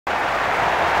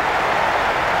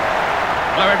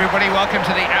Hello everybody, welcome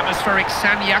to the atmospheric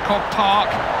San Jakob Park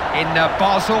in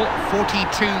Basel.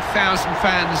 42,000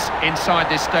 fans inside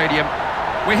this stadium.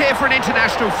 We're here for an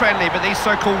international friendly, but these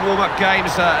so-called warm-up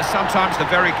games are sometimes the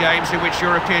very games in which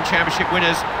European Championship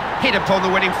winners hit upon the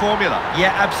winning formula.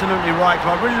 Yeah, absolutely right,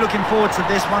 Clive. Really looking forward to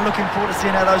this one. Looking forward to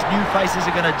seeing how those new faces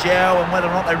are going to gel and whether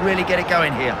or not they really get it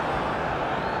going here.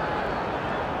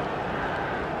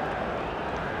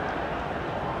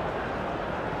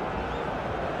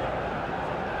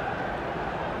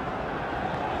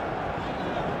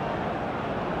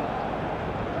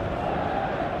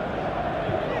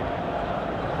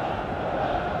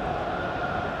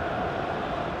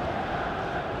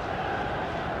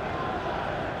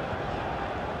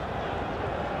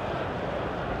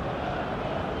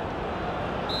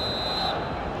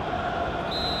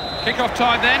 Kick-off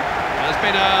time then. There's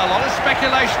been a lot of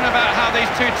speculation about how these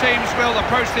two teams will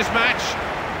approach this match.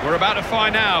 We're about to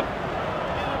find out.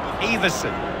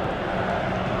 Everson.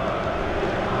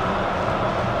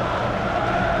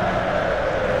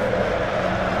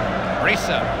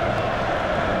 Risa.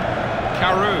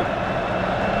 Carew.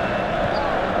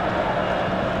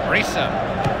 Risa.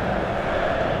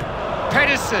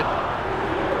 Pedersen.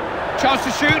 Chance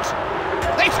to shoot.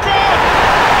 They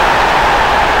score!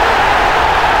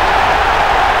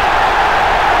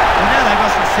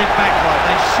 Sit back, right?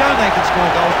 They've shown they can score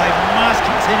goals. They must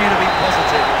continue to be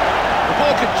positive. The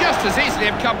ball could just as easily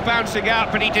have come bouncing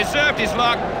out, but he deserved his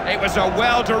luck. It was a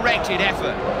well-directed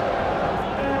effort.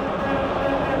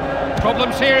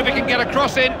 Problems here if he can get a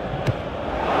cross in.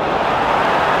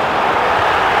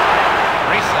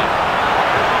 Risa.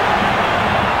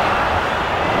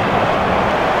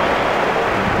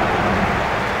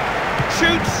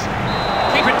 Shoots.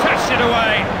 Keeper touched it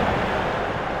away.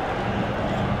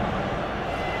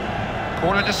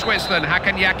 Corner to Switzerland,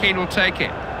 Hakan Yakin will take it.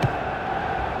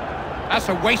 That's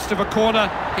a waste of a corner,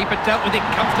 keeper dealt with it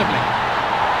comfortably.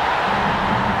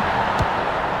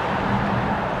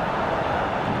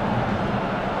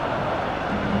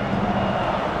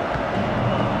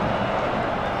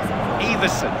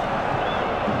 Everson.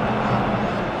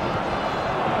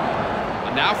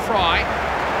 And now Fry.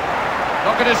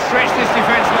 Not going to stretch this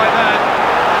defence like that.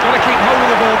 Got to keep hold of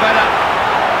the ball better.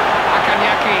 Hakan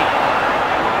Yakin.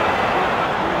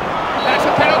 That's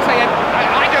a penalty, and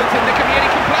I don't think there can be any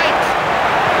complaints.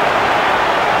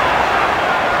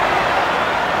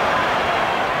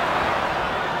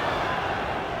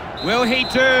 Will he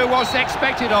do what's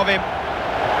expected of him?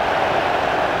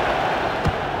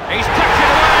 He's tucked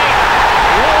it away.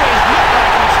 He always looked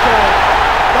like he'd score.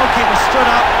 Goalkeeper stood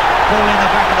up, ball in the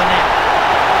back of the net.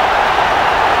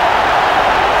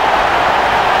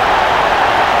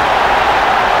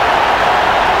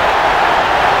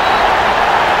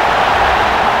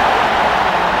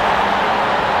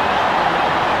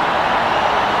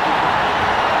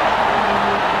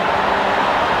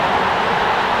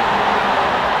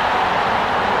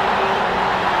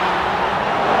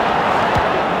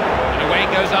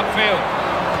 Upfield.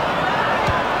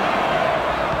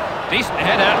 Decent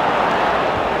header.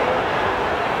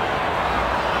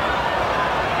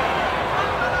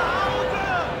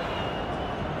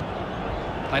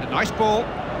 Played a nice ball.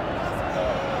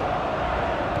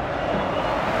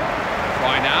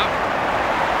 Try now.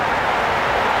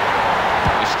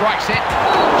 He strikes it.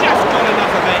 Just got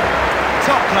enough of it.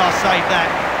 Top class save that.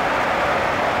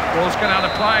 Ball's gone out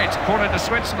of play. It's corner to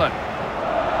Switzerland.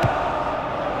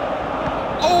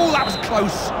 Oh, that was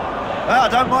close. Well, I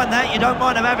don't mind that. You don't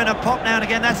mind them having a pop now and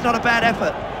again. That's not a bad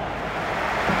effort.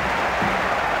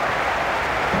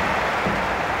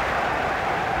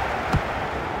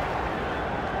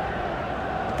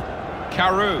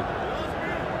 Carew.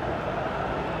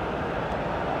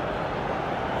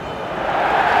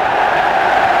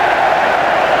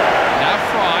 Now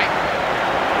Fry.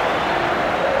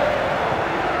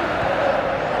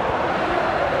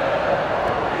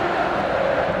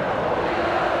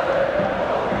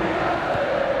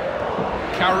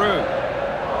 Carew.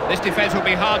 This defence will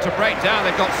be hard to break down.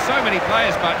 They've got so many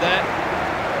players back there.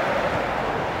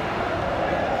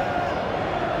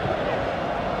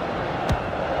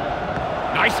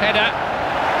 Nice header.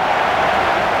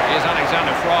 Here's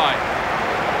Alexander Fry.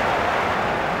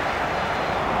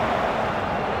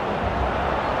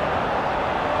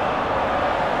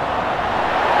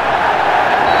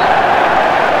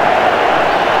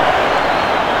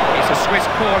 It's a Swiss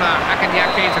corner. Hakan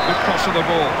Yakin's a good cross of the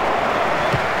ball.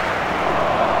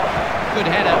 Good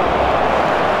header.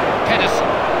 Pedersen.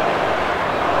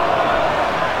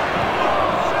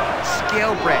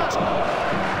 Skill Brett.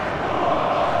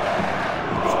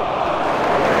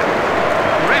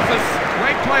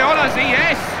 Great play on us,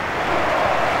 yes.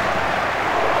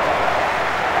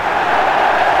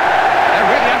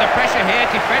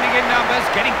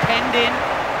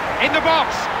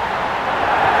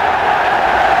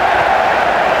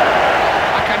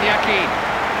 Yaki.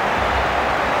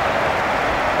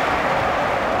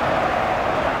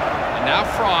 And now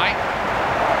Fry.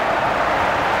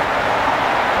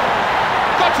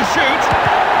 Got to shoot.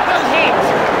 No hit.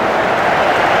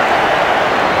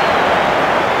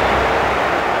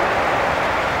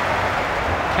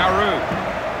 Carew.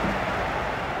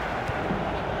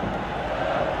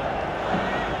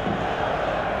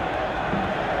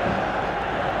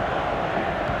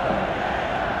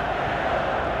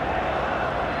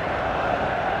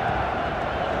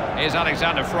 Here's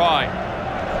Alexander Fry.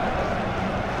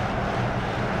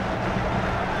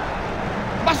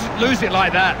 Mustn't lose it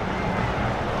like that.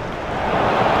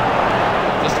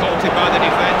 Just halted by the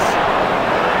defence.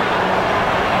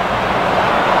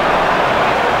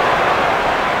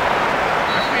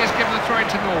 Referee has given the throw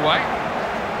to Norway.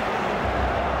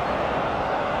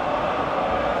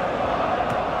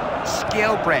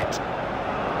 Skilbrett.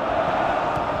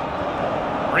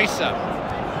 Risa.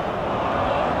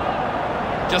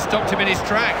 Just stopped him in his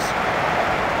tracks.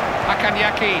 Hakan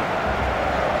Yaki.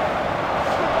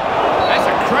 That's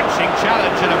a crunching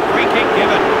challenge and a free kick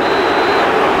given.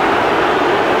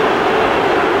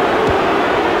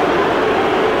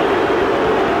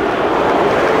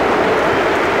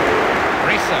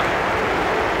 Risa.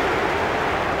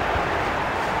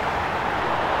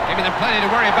 Giving them plenty to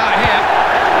worry about here.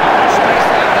 Space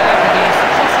out there, but he's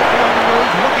possibly on the move,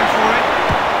 looking for it.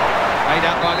 Laid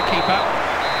out by the keeper.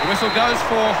 The whistle goes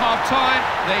for half-time.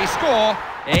 The score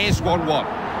is 1-1.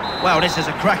 Well, this is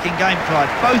a cracking game, Clive.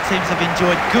 Both teams have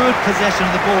enjoyed good possession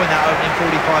of the ball in that opening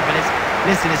 45 minutes.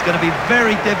 Listen, it's going to be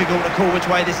very difficult to call which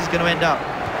way this is going to end up.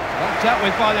 Well dealt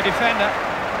with by the defender.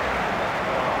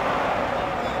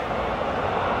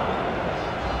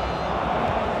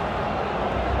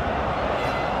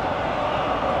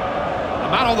 The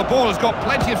man on the ball has got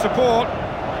plenty of support.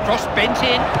 Cross bent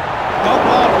in. Well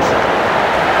blocked.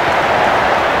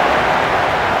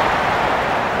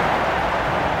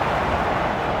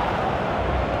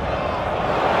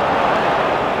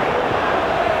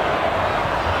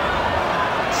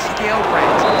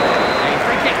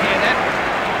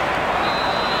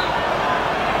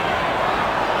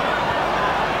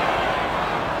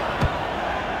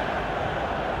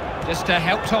 Just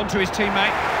helped on to his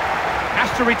teammate.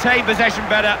 Has to retain possession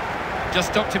better.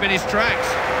 Just stopped him in his tracks.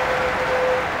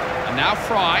 And now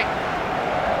Fry.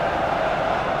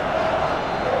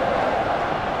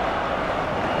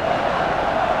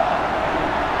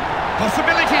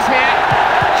 Possibilities here.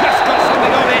 Just got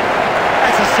something on it.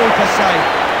 That's a super save.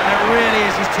 That really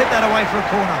is. He's tipped that away for a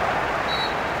corner.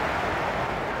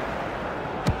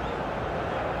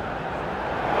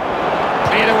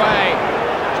 Cleared away.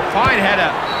 Fine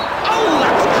header. Oh,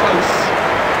 that's close.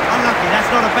 Unlucky,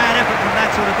 that's not a bad effort from that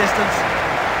sort of distance.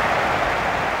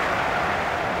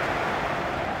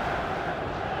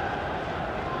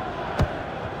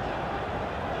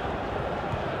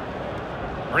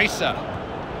 Risa.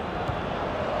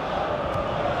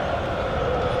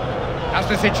 Has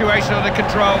the situation under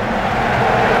control.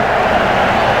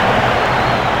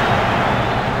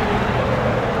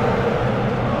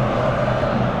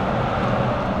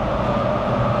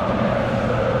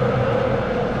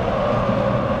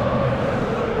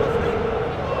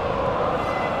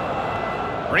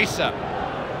 Risa.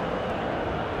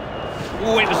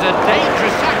 Oh, it was a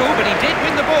dangerous tackle, but he did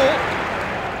win the ball.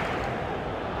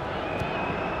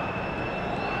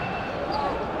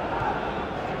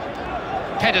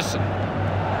 Pedersen.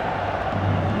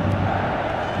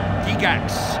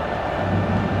 Gigax.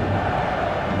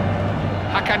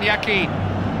 Hakan Yaki.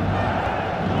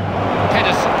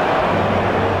 Pedersen.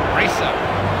 Risa.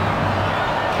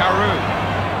 Carew.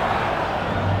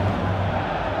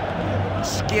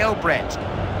 Skilbrett.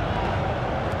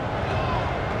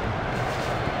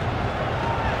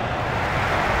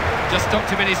 Just stopped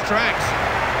him in his tracks.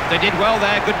 They did well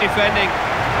there, good defending.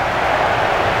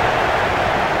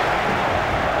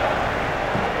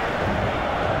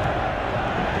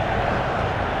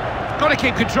 Got to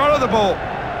keep control of the ball.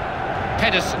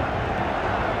 Pedersen.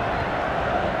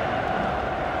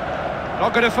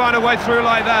 Not going to find a way through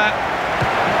like that.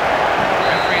 The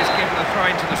referee has given the throw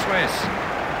into the Swiss.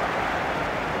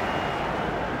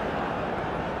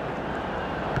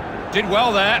 Did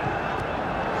well there.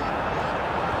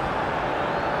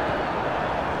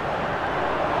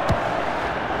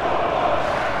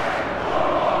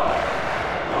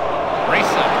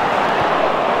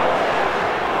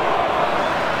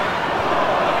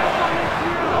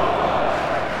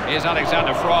 Here's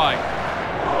Alexander Fry.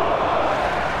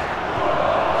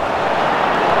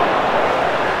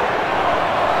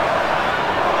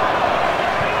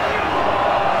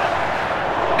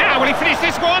 Now, will he finish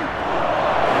this one?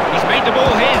 He's made the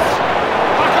ball his.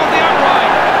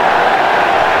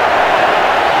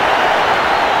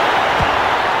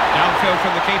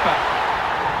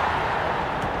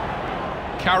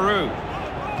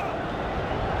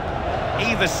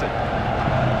 Iverson.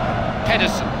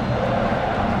 Pedersen.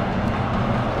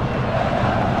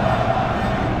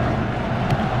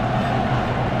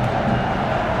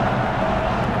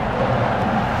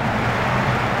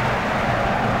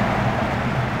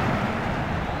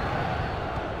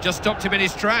 Just stopped him in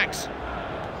his tracks.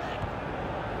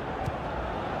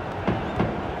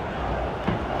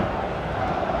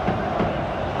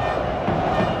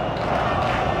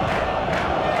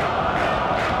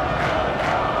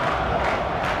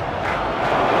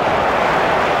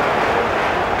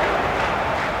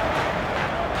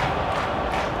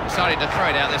 Decided to throw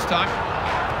it out this time.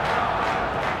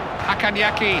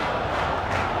 Hakanyaki.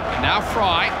 And now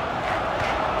Fry.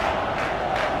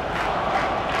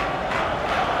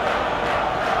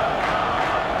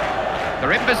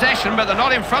 They're in possession, but they're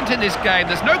not in front in this game.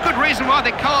 There's no good reason why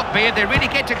they can't be if they really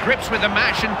get to grips with the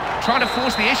match and try to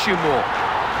force the issue more.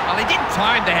 Well, he didn't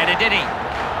time the header, did he?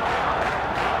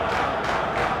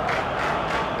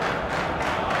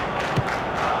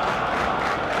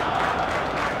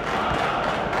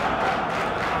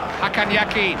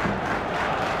 Hakanyaki.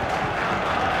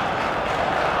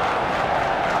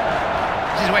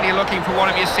 This is when you're looking for one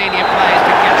of your senior players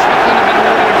to get something in the middle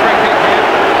of the free kick here.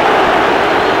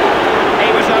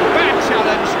 It was a bad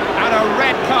challenge and a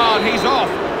red card. He's off.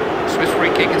 Swiss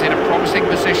free kick is in a promising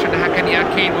position.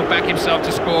 Hakanyaki will back himself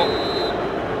to score.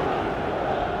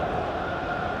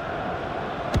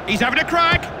 He's having a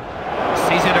crack.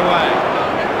 Sees it away.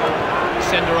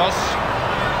 Senderos.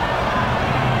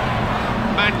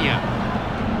 Manya.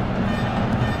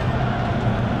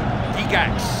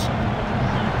 Gigax.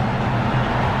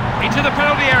 Into the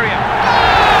penalty area.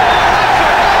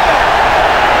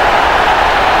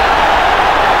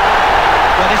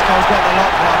 Well, this goal's got the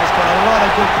lot, Clive. It's got a lot of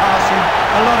good passing,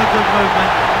 a lot of good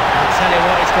movement. I'll tell you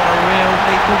what, it's got a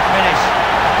really good finish.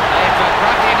 They've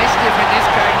got the initiative in this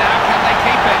game now. Can they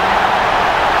keep it?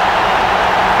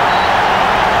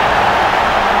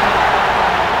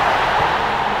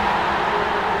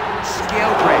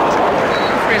 Skildred. The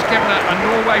referee has given a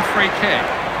Norway free kick.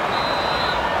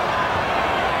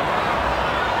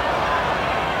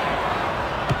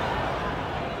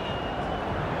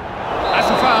 That's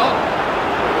a foul.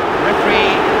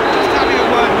 Referee just having a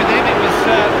word with him. It was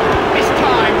his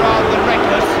time rather than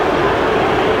reckless.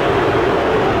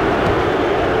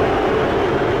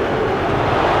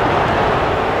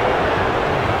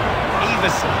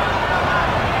 Iverson.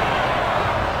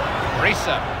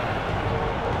 Risa.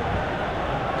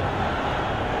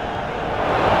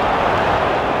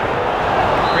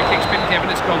 Free kick's been given.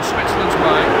 It's gone Switzerland's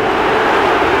way.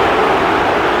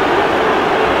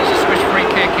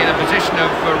 In a position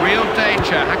of real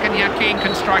danger. Hakanyaki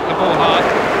can strike the ball hard.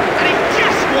 And he's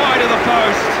just wide of the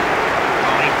post.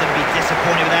 Oh, he couldn't be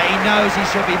disappointed with that. He knows he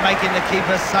should be making the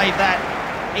keeper save that.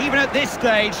 Even at this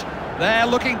stage, they're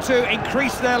looking to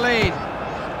increase their lead.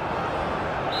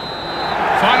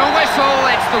 Final whistle,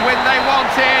 it's the win they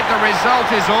wanted. The result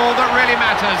is all that really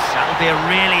matters. That'll be a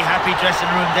really happy dressing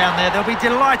room down there. They'll be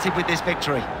delighted with this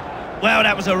victory. Well,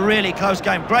 that was a really close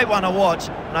game. Great one to watch.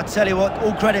 And I tell you what,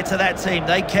 all credit to that team.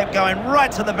 They kept going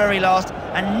right to the very last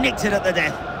and nicked it at the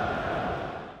death.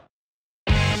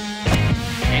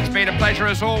 It's been a pleasure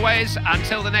as always.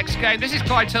 Until the next game, this is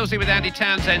Clyde Tilsley with Andy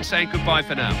Townsend saying goodbye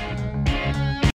for now.